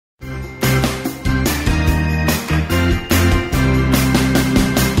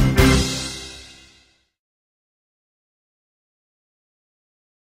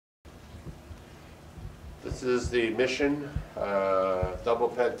This is the Mission double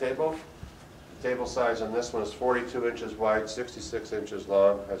bed table. The table size on this one is 42 inches wide, 66 inches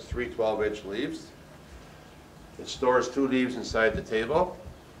long, has three 12-inch leaves. It stores 2 leaves inside the table,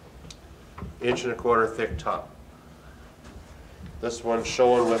 1.25 inch thick top. This one's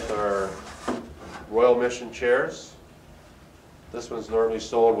shown with our Royal Mission chairs. This one's normally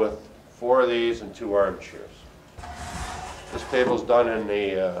sold with 4 of these and 2 armchairs. This table's done in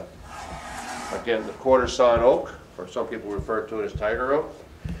the, again, the quarter sawn oak, or some people refer to it as tiger oak.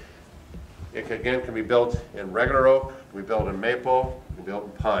 It again can be built in regular oak, can be built in maple, can be built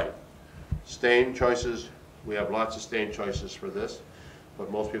in pine. Stain choices, we have lots of stain choices for this,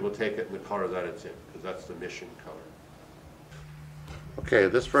 but most people take it in the color that it's in, because that's the Mission color. Okay,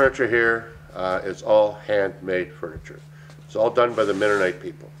 this furniture here is all handmade furniture. It's all done by the Mennonite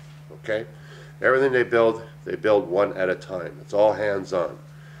people, okay? Everything they build one at a time. It's all hands-on.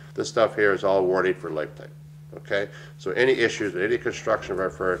 This stuff here is all warranted for lifetime, okay? So any issues with any construction of our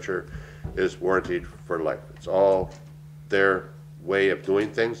furniture is warranted for life. It's all their way of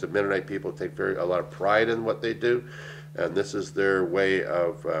doing things. The Mennonite people take a lot of pride in what they do, and this is their way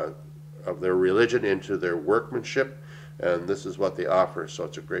of their religion into their workmanship, and this is what they offer, so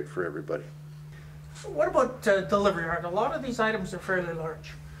it's great for everybody. What about delivery? A lot of these items are fairly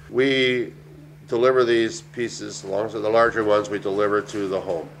large. We deliver these pieces, along with the larger ones, we deliver to the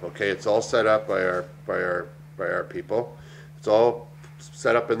home. Okay, it's all set up by our people. It's all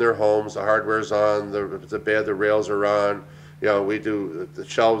set up in their homes. The hardware's on, the bed, the rails are on. You know, we do, the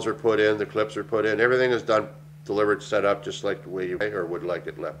shelves are put in, the clips are put in. Everything is done, delivered, set up just like the way you would like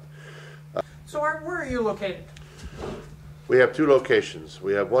it left. So where are you located? We have 2 locations.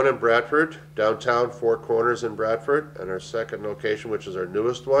 We have one in Bradford, downtown, 4 Corners in Bradford, and our second location, which is our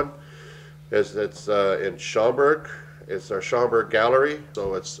newest one, it's in Schomberg. It's our Schomberg gallery,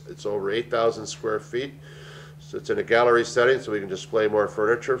 so it's over 8,000 square feet. So it's in a gallery setting, so we can display more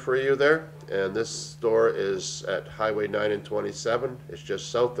furniture for you there. And this store is at Highway 9 and 27. It's just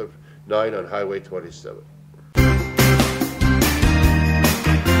south of 9 on Highway 27.